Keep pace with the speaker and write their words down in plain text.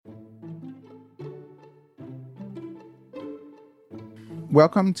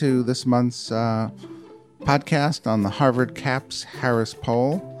Welcome to this month's podcast on the Harvard Capps Harris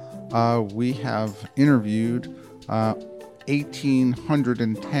poll. We have interviewed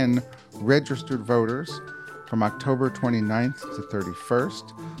 1,810 registered voters from October 29th to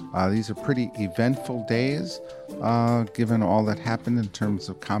 31st. These are pretty eventful days, given all that happened in terms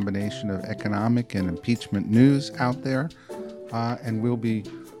of combination of economic and impeachment news out there. And we'll be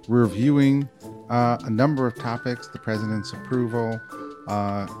reviewing a number of topics: the president's approval,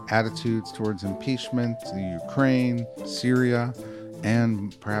 attitudes towards impeachment, Ukraine, Syria,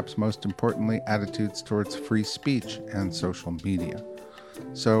 and perhaps most importantly, attitudes towards free speech and social media.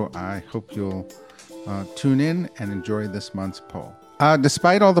 So I hope you'll tune in and enjoy this month's poll.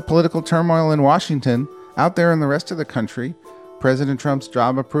 Despite all the political turmoil in Washington, out there in the rest of the country, President Trump's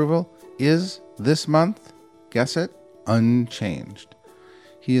job approval is this month, guess it, unchanged.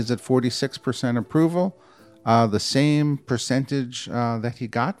 He is at 46% approval, the same percentage that he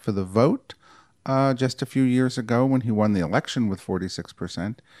got for the vote just a few years ago when he won the election with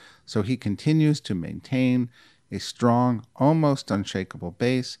 46%. So he continues to maintain a strong, almost unshakable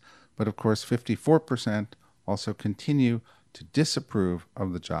base, but of course 54% also continue to disapprove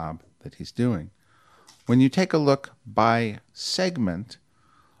of the job that he's doing. When you take a look by segment,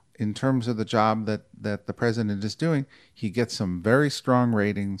 in terms of the job that the president is doing, he gets some very strong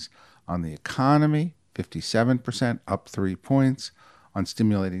ratings on the economy, 57%, up 3 points. On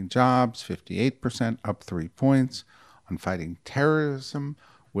stimulating jobs, 58%, up 3 points. On fighting terrorism,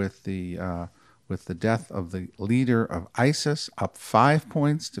 with the death of the leader of ISIS, up 5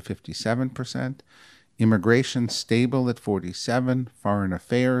 points to 57%. Immigration stable at 47. Foreign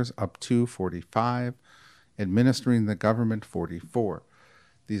affairs up 45. Administering the government 44.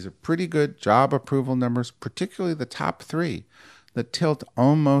 These are pretty good job approval numbers, particularly the top three that tilt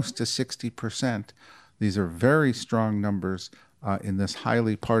almost to 60%. These are very strong numbers in this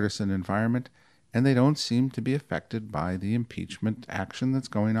highly partisan environment, and they don't seem to be affected by the impeachment action that's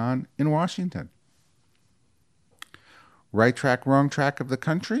going on in Washington. Right track, wrong track of the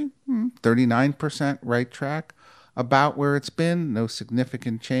country, 39% right track, about where it's been, no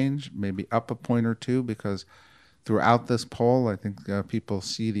significant change, maybe up a point or two, because throughout this poll, I think people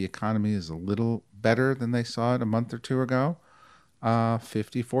see the economy as a little better than they saw it a month or two ago.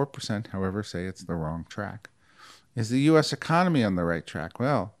 54%, however, say it's the wrong track. Is the U.S. economy on the right track?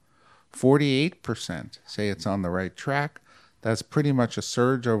 Well, 48% say it's on the right track. That's pretty much a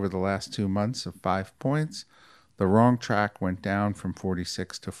surge over the last 2 months of 5 points. The wrong track went down from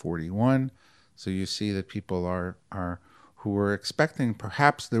 46 to 41. So you see that people who were expecting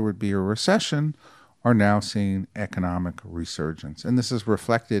perhaps there would be a recession are now seeing economic resurgence. And this is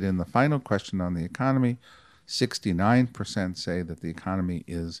reflected in the final question on the economy. 69% say that the economy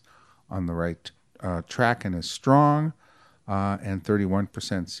is on the right track and is strong, and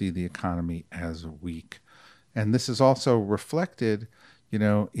 31% see the economy as weak. And this is also reflected,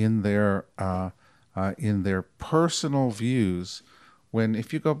 in their personal views. When,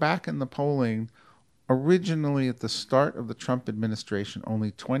 if you go back in the polling, originally at the start of the Trump administration,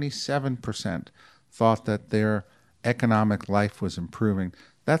 only 27% thought that their economic life was improving.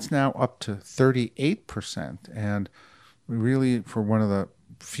 That's now up to 38%. And really, for one of the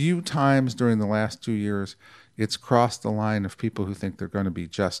few times during the last 2 years, it's crossed the line of people who think they're going to be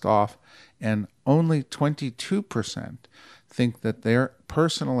just off. And only 22% think that their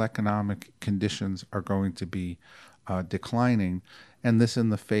personal economic conditions are going to be declining. And this in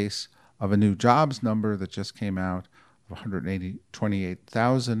the face of a new jobs number that just came out,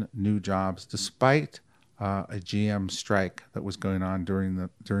 128,000 new jobs, despite a GM strike that was going on during the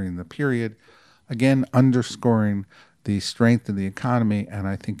period, again underscoring the strength of the economy. And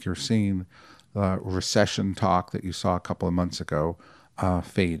I think you're seeing the recession talk that you saw a couple of months ago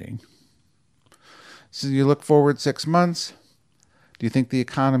fading. So you look forward 6 months. Do you think the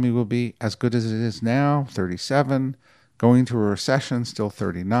economy will be as good as it is now? 37. Going to a recession, still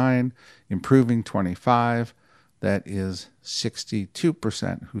 39. Improving, 25. That is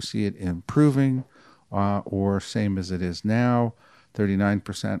 62% who see it improving or same as it is now.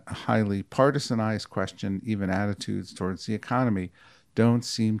 39%, a highly partisanized question. Even attitudes towards the economy don't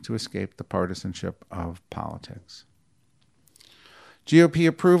seem to escape the partisanship of politics. GOP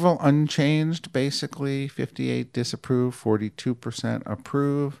approval unchanged, basically. 58 disapprove, 42%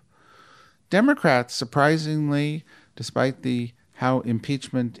 approve. Democrats, surprisingly, despite how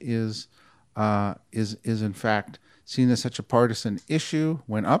impeachment is in fact seen as such a partisan issue,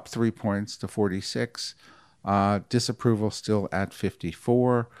 went up 3 points to 46. Disapproval still at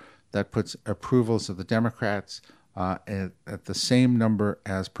 54. That puts approvals of the Democrats at the same number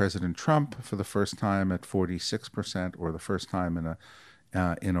as President Trump for the first time at 46%, or the first time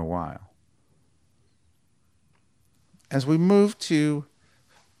in a while. As we move to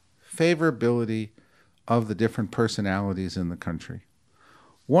favorability of the different personalities in the country,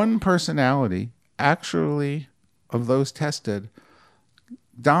 one personality, actually, of those tested,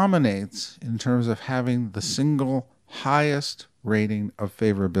 dominates in terms of having the single highest rating of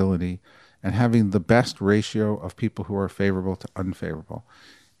favorability and having the best ratio of people who are favorable to unfavorable.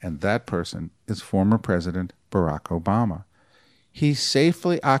 And that person is former President Barack Obama. He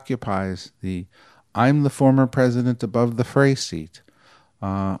safely occupies the "I'm the former president above the fray" seat.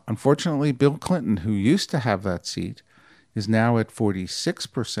 Unfortunately, Bill Clinton, who used to have that seat, is now at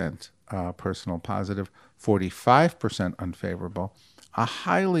 46% personal positive, 45% unfavorable, a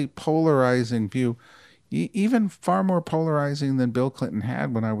highly polarizing view, even far more polarizing than Bill Clinton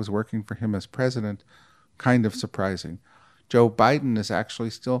had when I was working for him as president. Kind of surprising. Joe Biden is actually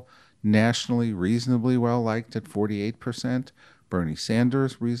still nationally reasonably well liked at 48%. Bernie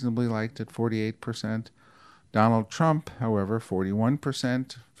Sanders reasonably liked at 48%. Donald Trump, however,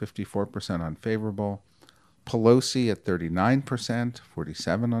 41%, 54% unfavorable. Pelosi at 39%,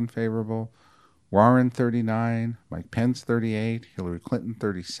 47% unfavorable. Warren 39%, Mike Pence 38%, Hillary Clinton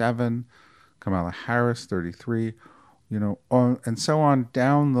 37%, Kamala Harris 33%, and so on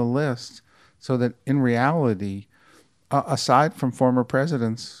down the list. So that in reality, aside from former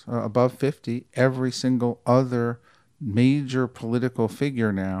presidents above 50, every single other major political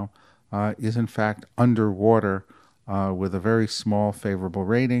figure now is in fact underwater with a very small favorable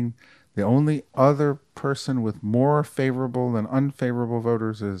rating. The only other person with more favorable than unfavorable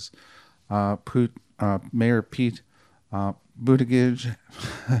voters is Mayor Pete Buttigieg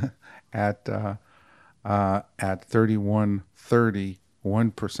at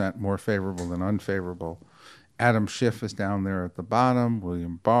 31% more favorable than unfavorable. Adam Schiff is down there at the bottom,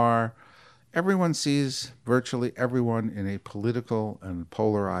 William Barr. Everyone sees virtually everyone in a political and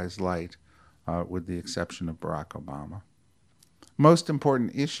polarized light, with the exception of Barack Obama. Most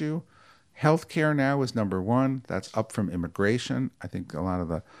important issue, healthcare now is number one. That's up from immigration. I think a lot of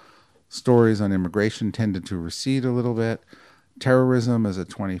the stories on immigration tended to recede a little bit. Terrorism is at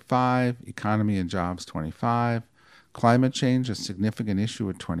 25, economy and jobs 25, climate change a significant issue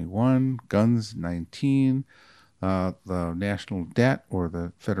at 21, guns 19, the national debt or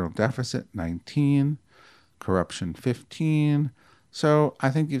the federal deficit 19, corruption 15. So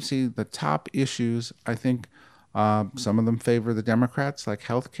I think you see the top issues. I think some of them favor the Democrats, like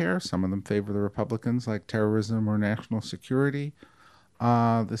healthcare. Some of them favor the Republicans, like terrorism or national security.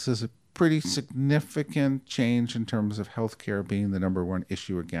 This is a pretty significant change in terms of healthcare being the number one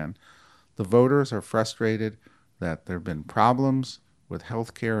issue again. The voters are frustrated that there have been problems with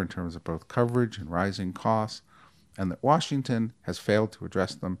healthcare in terms of both coverage and rising costs, and that Washington has failed to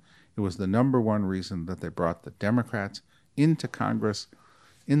address them. It was the number one reason that they brought the Democrats into Congress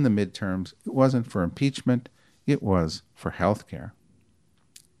in the midterms. It wasn't for impeachment. It was for healthcare.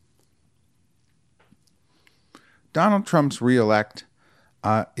 Donald Trump's reelect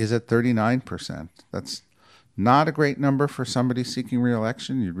is at 39%. That's not a great number for somebody seeking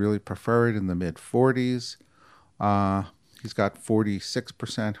reelection. You'd really prefer it in the mid-40s. He's got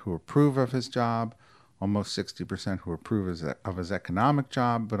 46% who approve of his job, almost 60% who approve of his economic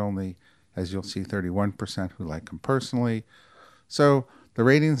job, but only, as you'll see, 31% who like him personally. So the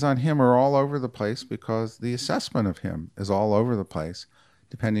ratings on him are all over the place because the assessment of him is all over the place,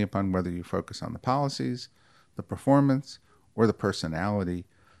 depending upon whether you focus on the policies, the performance, or the personality,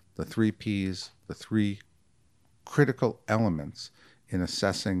 the three Ps, the three critical elements in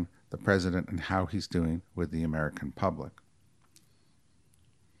assessing the president and how he's doing with the American public.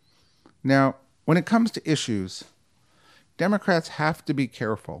 Now, when it comes to issues, Democrats have to be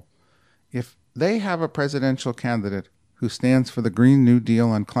careful. If they have a presidential candidate who stands for the Green New Deal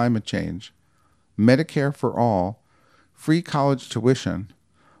on climate change, Medicare for all, free college tuition,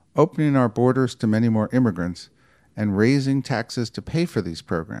 opening our borders to many more immigrants, and raising taxes to pay for these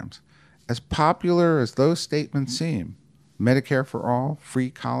programs, as popular as those statements seem, Medicare for all, free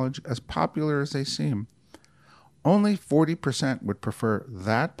college, as popular as they seem, only 40% would prefer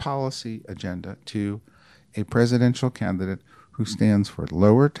that policy agenda to a presidential candidate who stands for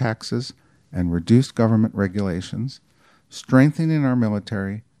lower taxes and reduced government regulations, strengthening our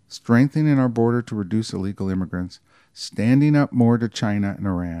military, strengthening our border to reduce illegal immigrants, standing up more to China and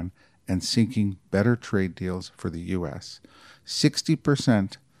Iran, and seeking better trade deals for the U.S.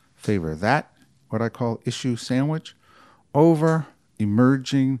 60% favor that, what I call issue sandwich, over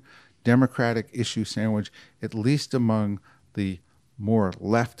emerging Democratic issue sandwich, at least among the more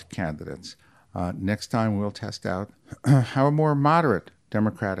left candidates. Next time we'll test out how a more moderate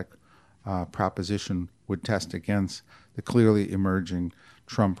Democratic proposition would test against the clearly emerging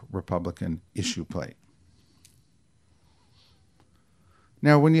Trump-Republican issue plate.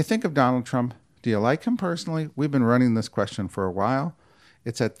 Now, when you think of Donald Trump, do you like him personally? We've been running this question for a while.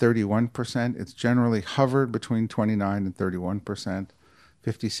 It's at 31%. It's generally hovered between 29 and 31%.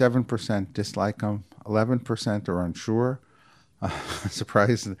 57% dislike him. 11% are unsure.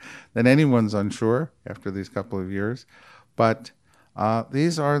 Surprised that anyone's unsure after these couple of years. But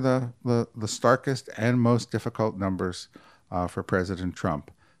these are the starkest and most difficult numbers for President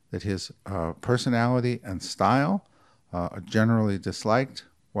Trump, that his personality and style are generally disliked,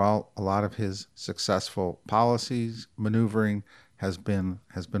 while a lot of his successful policies, maneuvering has been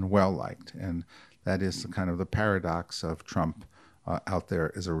well liked. And that is the kind of the paradox of Trump out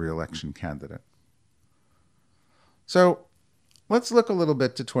there as a re-election candidate. So let's look a little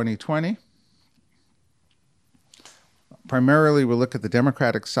bit to 2020. Primarily, we'll look at the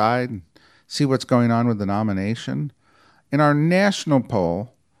Democratic side and see what's going on with the nomination. In our national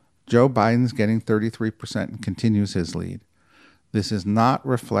poll, Joe Biden's getting 33% and continues his lead. This is not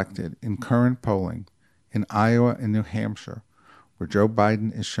reflected in current polling in Iowa and New Hampshire, where Joe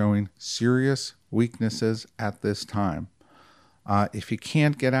Biden is showing serious weaknesses at this time. If he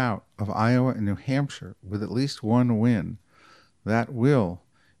can't get out of Iowa and New Hampshire with at least one win, that will,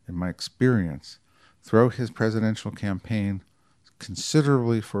 in my experience, throw his presidential campaign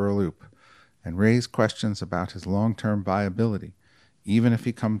considerably for a loop and raise questions about his long-term viability, even if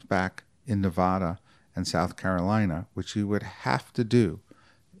he comes back in Nevada and South Carolina, which he would have to do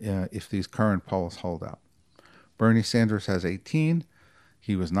if these current polls hold up. Bernie Sanders has 18.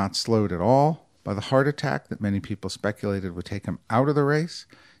 He was not slowed at all by the heart attack that many people speculated would take him out of the race.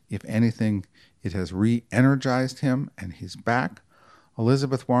 If anything, it has re-energized him, and he's back.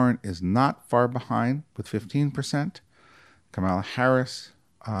 Elizabeth Warren is not far behind with 15%. Kamala Harris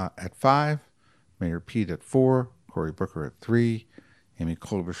at 5%. Mayor Pete at 4%. Cory Booker at 3%. Amy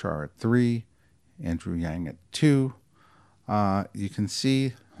Klobuchar at 3%. Andrew Yang at 2%. You can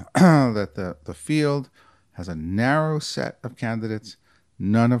see that the field has a narrow set of candidates,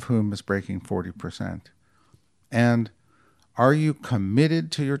 none of whom is breaking 40%. And are you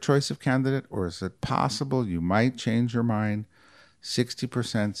committed to your choice of candidate, or is it possible you might change your mind?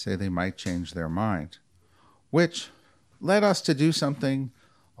 60% say they might change their mind, which led us to do something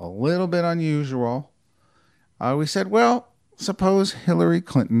a little bit unusual. We said, well, suppose Hillary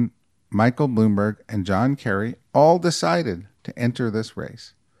Clinton, Michael Bloomberg, and John Kerry all decided to enter this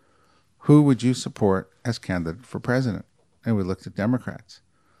race. Who would you support as candidate for president? And we looked at Democrats.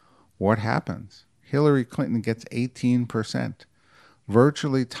 What happens? Hillary Clinton gets 18%,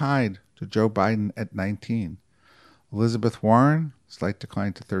 virtually tied to Joe Biden at 19%. Elizabeth Warren, slight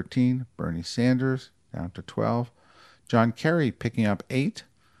decline to 13%. Bernie Sanders, down to 12%. John Kerry picking up 8%.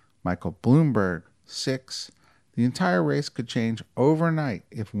 Michael Bloomberg, 6%. The entire race could change overnight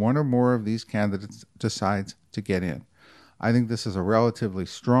if one or more of these candidates decides to get in. I think this is a relatively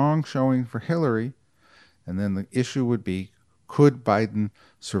strong showing for Hillary. And then the issue would be, could Biden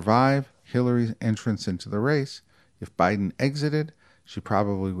survive Hillary's entrance into the race? If Biden exited, she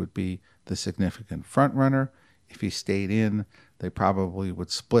probably would be the significant frontrunner. If he stayed in, they probably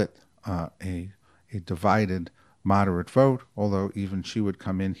would split a divided moderate vote, although even she would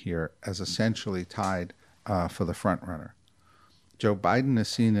come in here as essentially tied for the frontrunner. Joe Biden is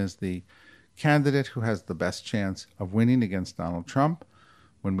seen as the candidate who has the best chance of winning against Donald Trump.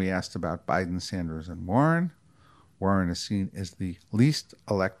 When we asked about Biden, Sanders, and Warren, Warren is seen as the least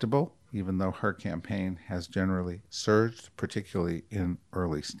electable, even though her campaign has generally surged, particularly in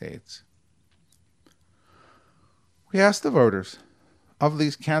early states. We asked the voters, of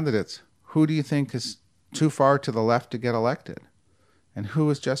these candidates, who do you think is too far to the left to get elected? And who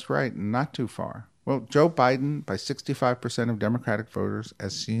is just right and not too far? Well, Joe Biden, by 65% of Democratic voters,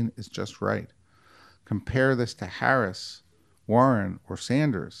 as seen, is just right. Compare this to Harris, Warren, or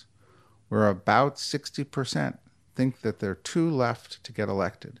Sanders, where about 60% think that they're too left to get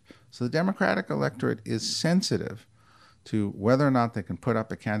elected. So the Democratic electorate is sensitive to whether or not they can put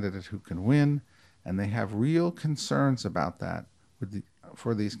up a candidate who can win, and they have real concerns about that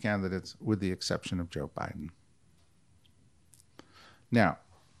for these candidates, with the exception of Joe Biden. Now,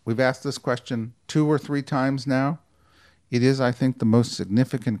 we've asked this question 2 or 3 times now. It is, I think, the most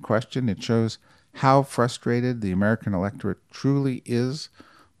significant question. It shows how frustrated the American electorate truly is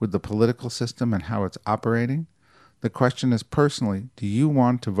with the political system and how it's operating. The question is, personally, do you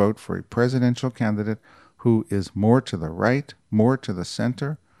want to vote for a presidential candidate who is more to the right, more to the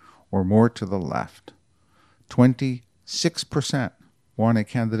center, or more to the left? 26% want a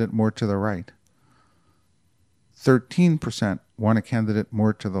candidate more to the right. 13% want a candidate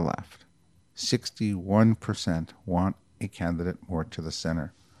more to the left. 61% want a candidate more to the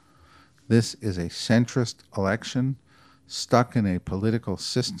center. This is a centrist election stuck in a political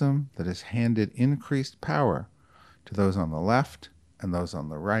system that has handed increased power to those on the left and those on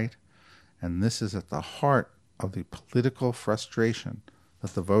the right, and this is at the heart of the political frustration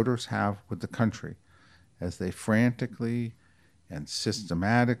that the voters have with the country as they frantically and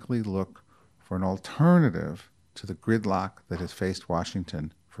systematically look for an alternative to the gridlock that has faced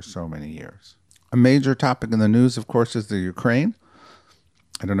Washington for so many years. A major topic in the news, of course, is the Ukraine.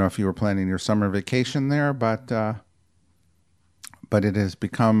 I don't know if you were planning your summer vacation there, but it has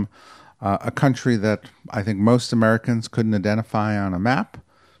become a country that I think most Americans couldn't identify on a map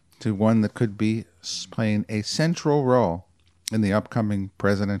to one that could be playing a central role in the upcoming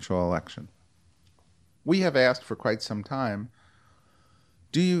presidential election. We have asked for quite some time,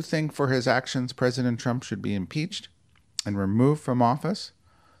 do you think for his actions President Trump should be impeached and removed from office,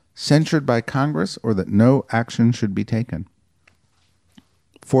 censured by Congress, or that no action should be taken?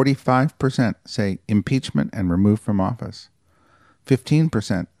 45% say impeachment and removed from office.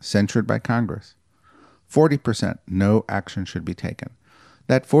 15% censured by Congress. 40% no action should be taken.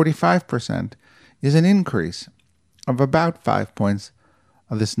 That 45% is an increase of about 5 points.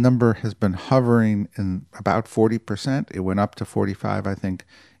 This number has been hovering in about 40%. It went up to 45, I think,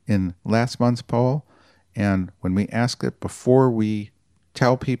 in last month's poll. And when we ask it before we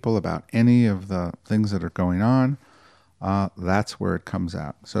tell people about any of the things that are going on, that's where it comes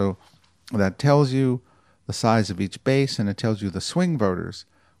out. So that tells you the size of each base, and it tells you the swing voters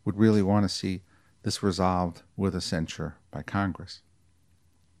would really want to see this resolved with a censure by Congress.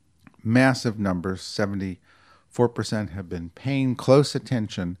 Massive numbers, 74% have been paying close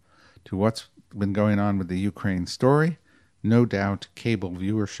attention to what's been going on with the Ukraine story. No doubt cable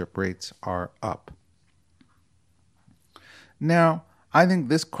viewership rates are up. Now, I think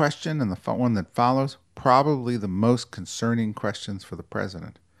this question and the one that follows, probably the most concerning questions for the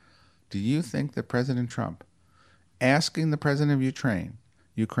president. Do you think that President Trump, asking the president of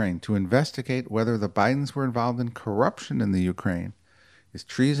Ukraine to investigate whether the Bidens were involved in corruption in the Ukraine, is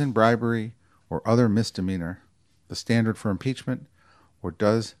treason, bribery, or other misdemeanor the standard for impeachment, or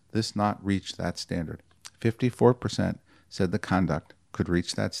does this not reach that standard? 54% said the conduct could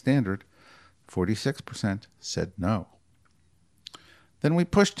reach that standard. 46% said no. Then we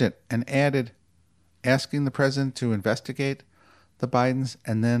pushed it and added asking the president to investigate the Bidens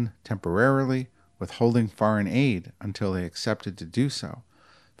and then temporarily withholding foreign aid until they accepted to do so.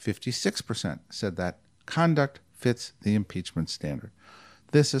 56% said that conduct fits the impeachment standard.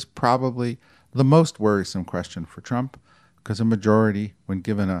 This is probably the most worrisome question for Trump, because a majority, when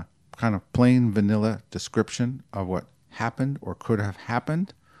given a kind of plain vanilla description of what happened or could have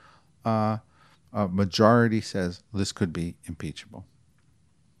happened, a majority says this could be impeachable.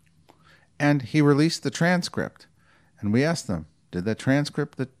 And he released the transcript, and we asked them, did that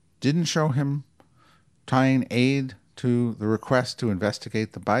transcript that didn't show him tying aid to the request to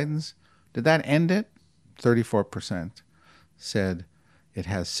investigate the Bidens, did that end it? 34% said it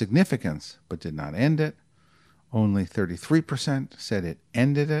has significance but did not end it. Only 33% said it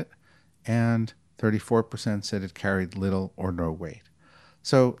ended it, and 34% said it carried little or no weight.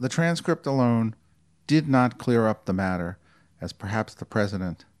 So the transcript alone did not clear up the matter, as perhaps the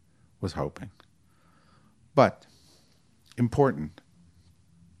president was hoping. But important,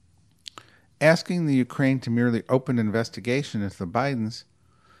 asking the Ukraine to merely open an investigation into the Bidens,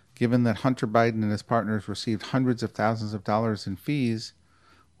 given that Hunter Biden and his partners received hundreds of thousands of dollars in fees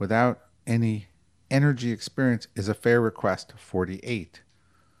without any energy experience, is a fair request, 48.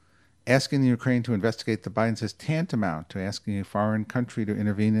 Asking the Ukraine to investigate the Bidens is tantamount to asking a foreign country to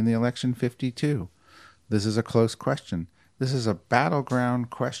intervene in the election, 52. This is a close question. This is a battleground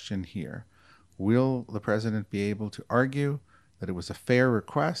question here. Will the president be able to argue that it was a fair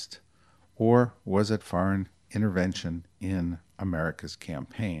request, or was it foreign intervention in America's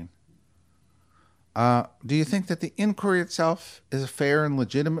campaign? Do you think that the inquiry itself is a fair and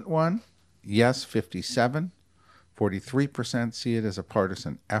legitimate one? Yes, 57. 43% see it as a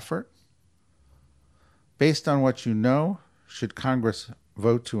partisan effort. Based on what you know, should Congress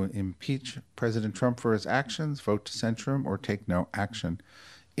vote to impeach President Trump for his actions, vote to censure him, or take no action?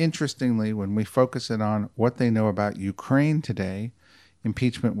 Interestingly, when we focus it on what they know about Ukraine today,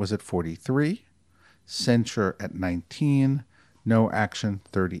 impeachment was at 43, censure at 19, no action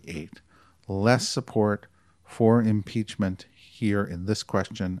 38. Less support for impeachment here in this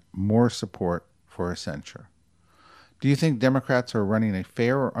question, more support for a censure. Do you think Democrats are running a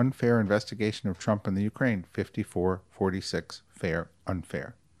fair or unfair investigation of Trump and the Ukraine? 54, 46, fair,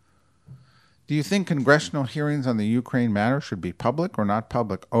 unfair. Do you think congressional hearings on the Ukraine matter should be public or not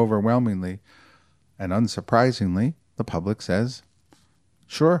public? Overwhelmingly and unsurprisingly, the public says,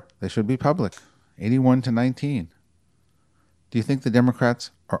 sure, they should be public. 81-19. Do you think the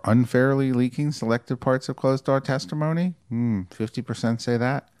Democrats are unfairly leaking selected parts of closed-door testimony? 50% say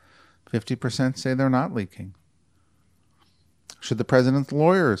that. 50% say they're not leaking. Should the president's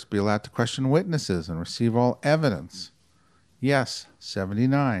lawyers be allowed to question witnesses and receive all evidence? Yes,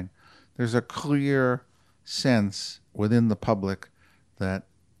 79. There's a clear sense within the public that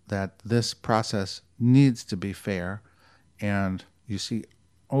this process needs to be fair, and you see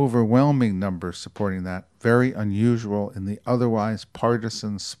overwhelming numbers supporting that. Very unusual in the otherwise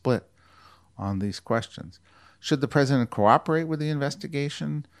partisan split on these questions. Should the president cooperate with the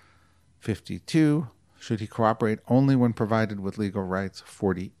investigation? 52. Should he cooperate only when provided with legal rights?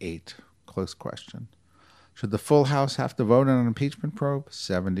 48. Close question. Should the full House have to vote on an impeachment probe?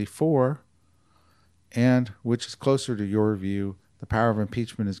 74. And which is closer to your view? The power of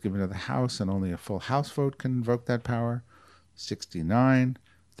impeachment is given to the House and only a full House vote can invoke that power. 69.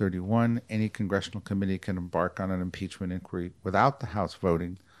 31. Any congressional committee can embark on an impeachment inquiry without the House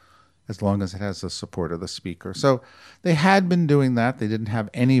voting, as long as it has the support of the Speaker. So they had been doing that. They didn't have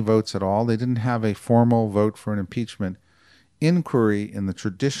any votes at all. They didn't have a formal vote for an impeachment inquiry in the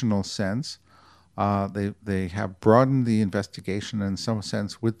traditional sense. They have broadened the investigation in some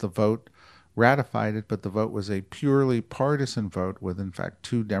sense with the vote, ratified it, but the vote was a purely partisan vote with, in fact,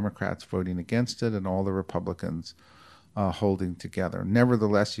 2 Democrats voting against it and all the Republicans holding together.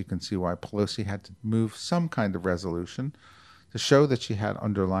 Nevertheless, you can see why Pelosi had to move some kind of resolution to show that she had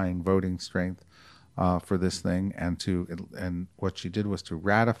underlying voting strength for this thing, and what she did was to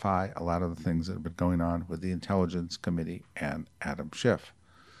ratify a lot of the things that have been going on with the Intelligence Committee and Adam Schiff.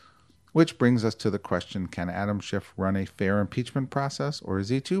 Which brings us to the question, can Adam Schiff run a fair impeachment process, or is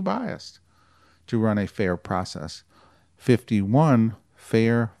he too biased to run a fair process? 51,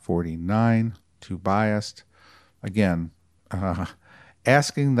 fair. 49, too biased. Again,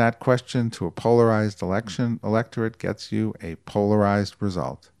 asking that question to a polarized electorate gets you a polarized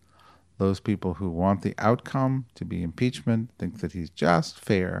result. Those people who want the outcome to be impeachment think that he's just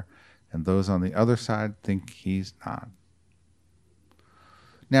fair, and those on the other side think he's not.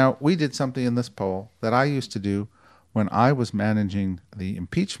 Now, we did something in this poll that I used to do when I was managing the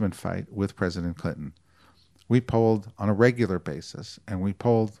impeachment fight with President Clinton. We polled on a regular basis, and we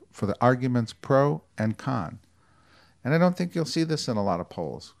polled for the arguments pro and con. And I don't think you'll see this in a lot of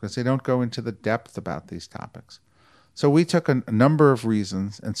polls because they don't go into the depth about these topics. So we took a number of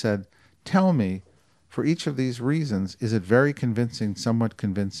reasons and said, tell me, for each of these reasons, is it very convincing, somewhat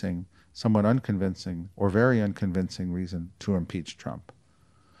unconvincing, or very unconvincing reason to impeach Trump?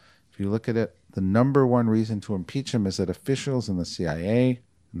 If you look at it, the number one reason to impeach him is that officials in the CIA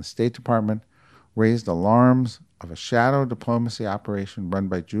and the State Department raised alarms of a shadow diplomacy operation run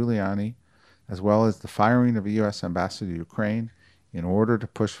by Giuliani, as well as the firing of a U.S. ambassador to Ukraine in order to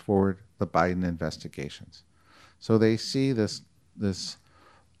push forward the Biden investigations. So they see this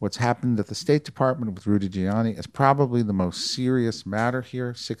what's happened at the State Department with Rudy Giuliani as probably the most serious matter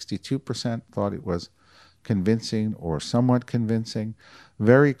here. 62% thought it was convincing or somewhat convincing.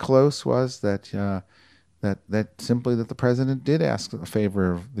 Very close was that simply that the president did ask a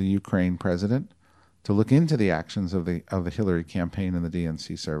favor of the Ukraine president to look into the actions of the Hillary campaign and the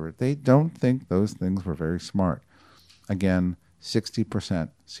DNC server. They don't think those things were very smart. Again, 60%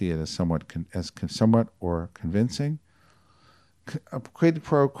 see it as somewhat or convincing. A quid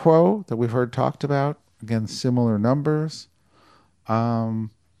pro quo that we've heard talked about. Again, similar numbers.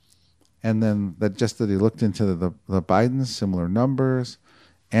 And then that he looked into the Bidens, similar numbers.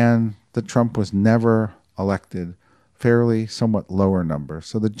 And that Trump was never elected, fairly somewhat lower numbers.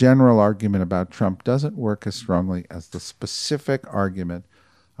 So the general argument about Trump doesn't work as strongly as the specific argument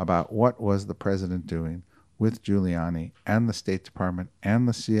about what was the president doing with Giuliani and the State Department and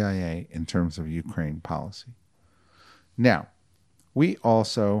the CIA in terms of Ukraine policy. Now, we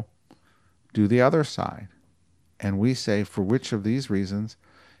also do the other side, and we say for which of these reasons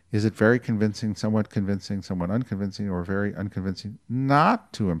is it very convincing, somewhat unconvincing, or very unconvincing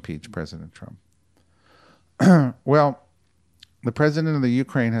not to impeach President Trump? Well, the president of the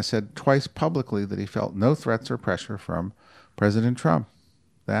Ukraine has said twice publicly that he felt no threats or pressure from President Trump.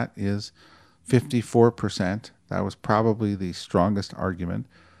 That is 54%. That was probably the strongest argument.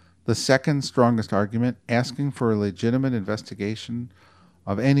 The second strongest argument, asking for a legitimate investigation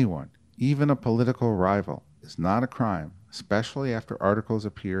of anyone, even a political rival, is not a crime, especially after articles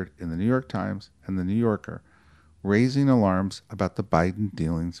appeared in the New York Times and the New Yorker raising alarms about the Biden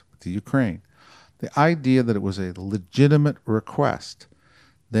dealings with the Ukraine. The idea that it was a legitimate request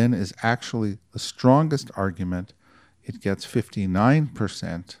then is actually the strongest argument. It gets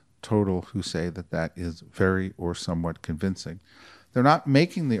 59% total who say that that is very or somewhat convincing. They're not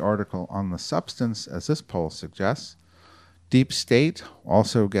making the article on the substance, as this poll suggests. Deep State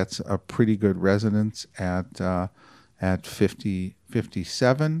also gets a pretty good resonance at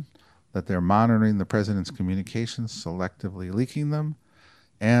 57, that they're monitoring the president's communications, selectively leaking them,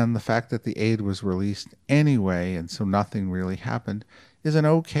 and the fact that the aid was released anyway, and so nothing really happened, is an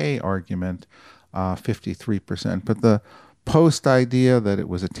okay argument, 53%. But the Post idea that it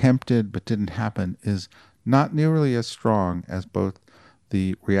was attempted but didn't happen is not nearly as strong as both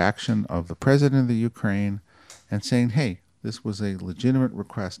the reaction of the president of the Ukraine and saying, hey, this was a legitimate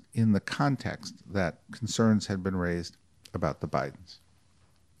request in the context that concerns had been raised about the Bidens.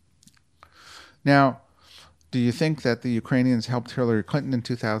 Now, do you think that the Ukrainians helped Hillary Clinton in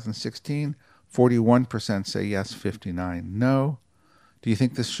 2016? 41% say yes, 59% no. Do you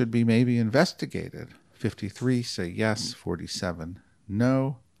think this should be maybe investigated? 53% say yes, 47%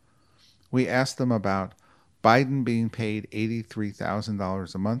 no. We asked them about Biden being paid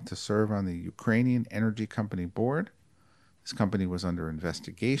 $83,000 a month to serve on the Ukrainian Energy Company board. This company was under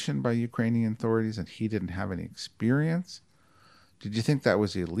investigation by Ukrainian authorities, and he didn't have any experience. Did you think that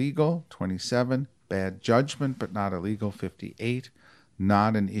was illegal? 27%. Bad judgment, but not illegal. 58%.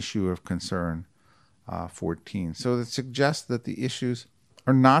 Not an issue of concern. 14%. So it suggests that the issues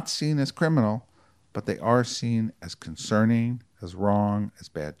are not seen as criminal, but they are seen as concerning, as wrong, as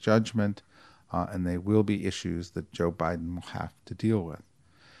bad judgment, and they will be issues that Joe Biden will have to deal with.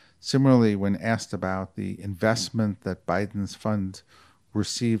 Similarly, when asked about the investment that Biden's funds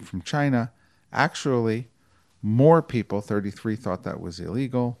received from China, actually more people, 33%, thought that was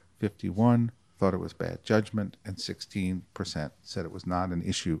illegal, 51% thought it was bad judgment, and 16% said it was not an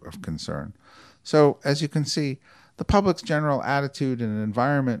issue of concern. So, as you can see, the public's general attitude in an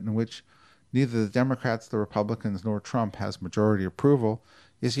environment in which neither the Democrats, the Republicans, nor Trump has majority approval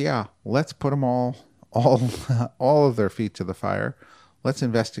is, yeah, let's put them all of their feet to the fire. Let's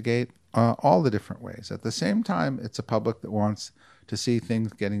investigate all the different ways. At the same time, it's a public that wants to see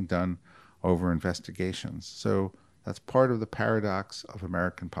things getting done over investigations. So that's part of the paradox of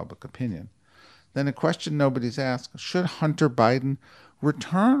American public opinion. Then a question nobody's asked, should Hunter Biden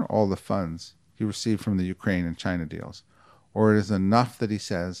return all the funds he received from the Ukraine and China deals? Or it is enough that he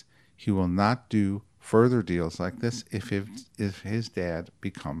says he will not do further deals like this if his dad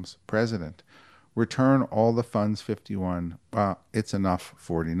becomes president? Return all the funds, 51%. It's enough,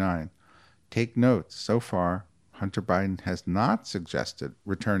 49%. Take note, so far, Hunter Biden has not suggested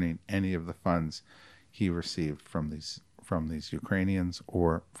returning any of the funds he received from these Ukrainians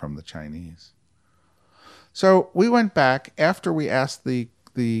or from the Chinese. So we went back after we asked the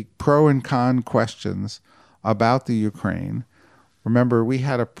pro and con questions about the Ukraine. Remember, we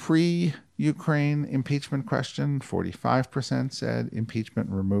had a pre-Ukraine impeachment question. 45% said impeachment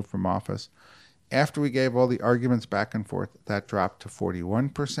and removed from office. After we gave all the arguments back and forth, that dropped to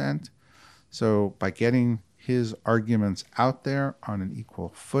 41%. So by getting his arguments out there on an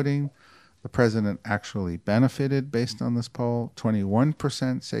equal footing, the president actually benefited based on this poll.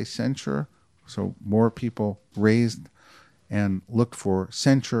 21% say censure. So more people raised and looked for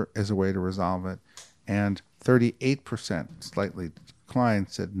censure as a way to resolve it. And 38%, slightly declined,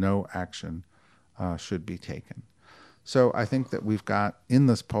 said no action should be taken. So I think that we've got in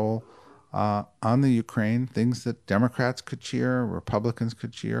this poll on the Ukraine things that Democrats could cheer, Republicans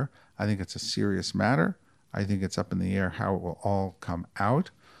could cheer. I think it's a serious matter. I think it's up in the air how it will all come out.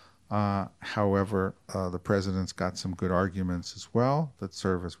 However, the president's got some good arguments as well that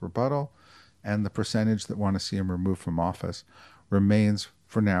serve as rebuttal. And the percentage that want to see him removed from office remains,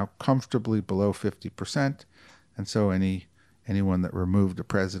 for now, comfortably below 50%. And so anyone that removed a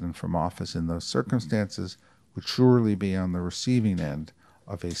president from office in those circumstances would surely be on the receiving end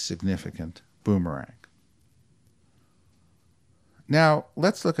of a significant boomerang. Now,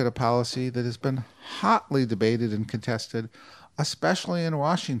 let's look at a policy that has been hotly debated and contested, especially in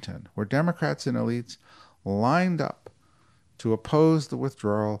Washington, where Democrats and elites lined up to oppose the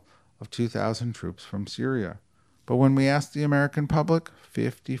withdrawal of 2,000 troops from Syria. But when we asked the American public,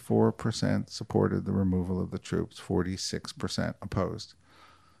 54% supported the removal of the troops, 46% opposed.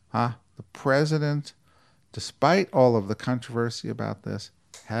 The president, despite all of the controversy about this,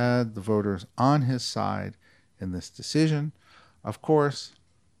 had the voters on his side in this decision. Of course,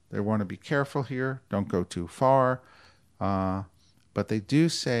 they want to be careful here, don't go too far, but they do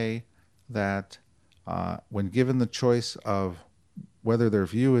say that when given the choice of whether their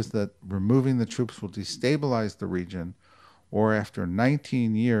view is that removing the troops will destabilize the region, or after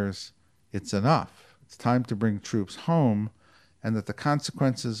 19 years, it's enough. It's time to bring troops home and that the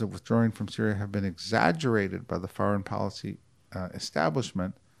consequences of withdrawing from Syria have been exaggerated by the foreign policy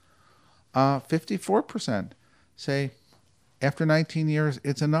establishment, 54% say after 19 years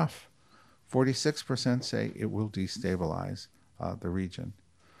it's enough. 46% say it will destabilize the region.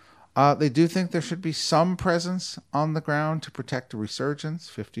 They do think there should be some presence on the ground to protect a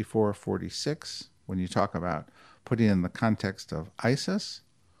resurgence, 54-46, when you talk about putting in the context of ISIS.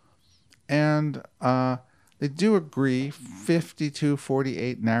 And they do agree,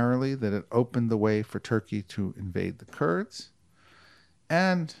 52-48 narrowly, that it opened the way for Turkey to invade the Kurds.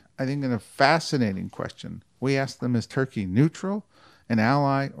 And I think in a fascinating question, we asked them, is Turkey neutral, an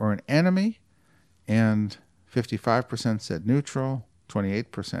ally, or an enemy? And 55% said neutral,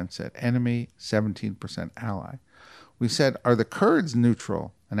 28% said enemy, 17% ally. We said, are the Kurds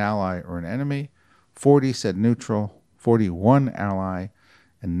neutral, an ally, or an enemy? 40 said neutral, 41 ally,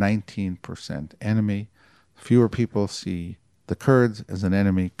 and 19% enemy. Fewer people see the Kurds as an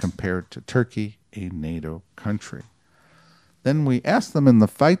enemy compared to Turkey, a NATO country. Then we asked them, in the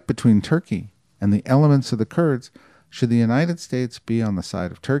fight between Turkey and the elements of the Kurds, should the United States be on the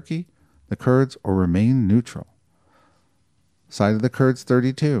side of Turkey, the Kurds, or remain neutral? Side of the Kurds,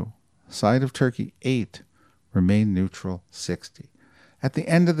 32. Side of Turkey, 8. Remain neutral, 60. At the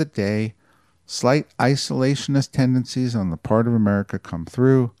end of the day, slight isolationist tendencies on the part of America come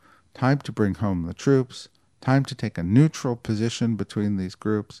through. Time to bring home the troops. Time to take a neutral position between these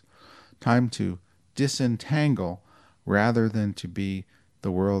groups. Time to disentangle rather than to be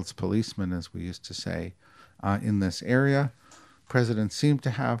the world's policeman, as we used to say, in this area. Presidents seem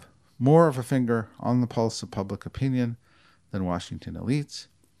to have more of a finger on the pulse of public opinion than Washington elites.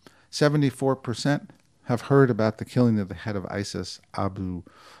 74% have heard about the killing of the head of ISIS, Abu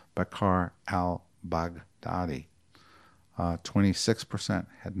Bakr al-Baghdadi. 26%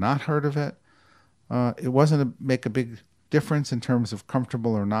 had not heard of it. It wasn't make a big difference in terms of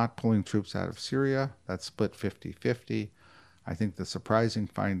comfortable or not pulling troops out of Syria. That split 50-50. I think the surprising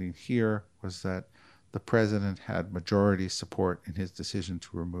finding here was that the president had majority support in his decision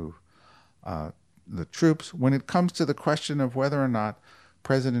to remove the troops. When it comes to the question of whether or not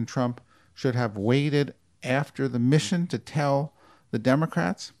President Trump should have waited after the mission to tell the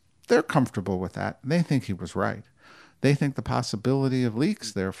Democrats, they're comfortable with that. They think he was right. They think the possibility of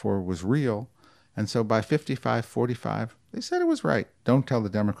leaks, therefore, was real. And so by 55-45, they said it was right. Don't tell the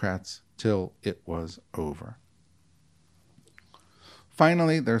Democrats till it was over.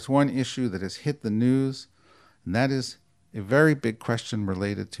 Finally, there's one issue that has hit the news, and that is a very big question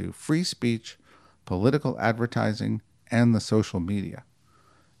related to free speech, political advertising, and the social media.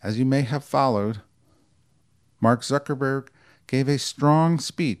 As you may have followed, Mark Zuckerberg gave a strong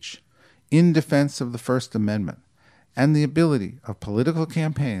speech in defense of the First Amendment and the ability of political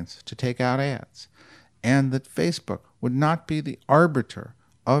campaigns to take out ads, and that Facebook would not be the arbiter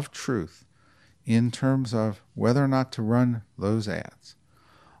of truth in terms of whether or not to run those ads.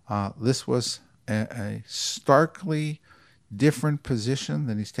 This was a starkly different position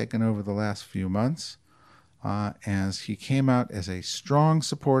than he's taken over the last few months, as he came out as a strong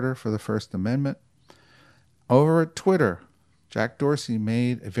supporter for the First Amendment. Over at Twitter, Jack Dorsey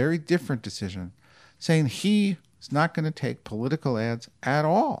made a very different decision, saying he is not going to take political ads at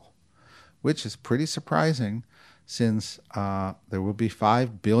all, which is pretty surprising since there will be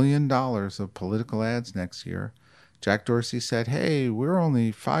 $5 billion of political ads next year. Jack Dorsey said, hey, we're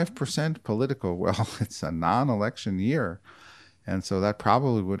only 5% political. Well, it's a non-election year, and so that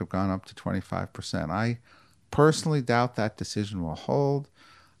probably would have gone up to 25%. I personally doubt that decision will hold.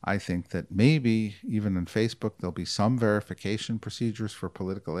 I think that maybe even in Facebook there'll be some verification procedures for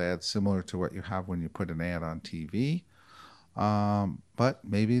political ads similar to what you have when you put an ad on TV. But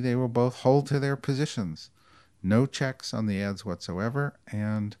maybe they will both hold to their positions. No checks on the ads whatsoever,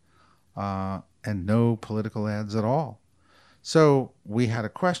 and no political ads at all. So we had a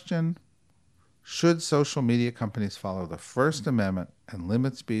question: should social media companies follow the First Amendment and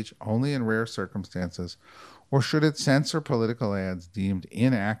limit speech only in rare circumstances, or should it censor political ads deemed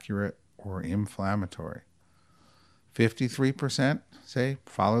inaccurate or inflammatory? 53% say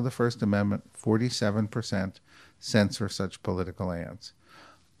follow the First Amendment, 47% censor such political ads.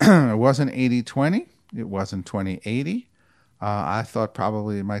 It wasn't 80-20, it wasn't 20-80. I thought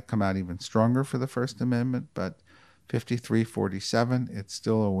probably it might come out even stronger for the First Amendment, but 53-47, it's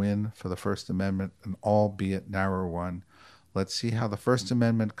still a win for the First Amendment, an albeit narrow one. Let's see how the First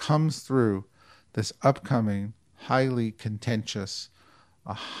Amendment comes through this upcoming, highly contentious,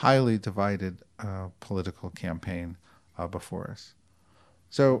 highly divided political campaign before us.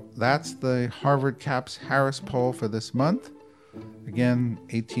 So that's the Harvard Caps Harris poll for this month. Again,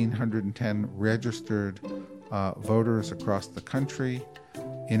 1,810 registered voters across the country,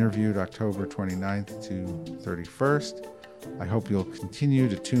 interviewed October 29th to 31st. I hope you'll continue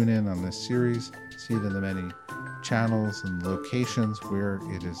to tune in on this series, see it in the many channels and locations where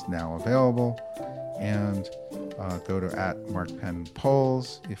it is now available, and go to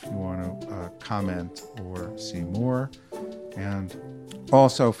 @MarkPennPolls if you want to comment or see more. And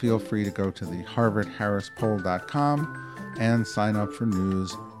also feel free to go to the harvardharrispoll.com and sign up for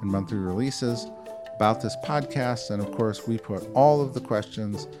news and monthly releases about this podcast. And of course, we put all of the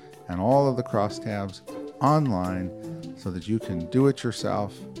questions and all of the crosstabs online so that you can do it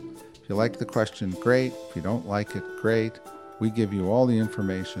yourself. If you like the question, great. If you don't like it, great. We give you all the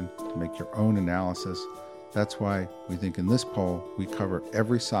information to make your own analysis. That's why we think in this poll, we cover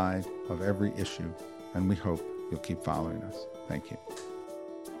every side of every issue, and we hope you'll keep following us. Thank you.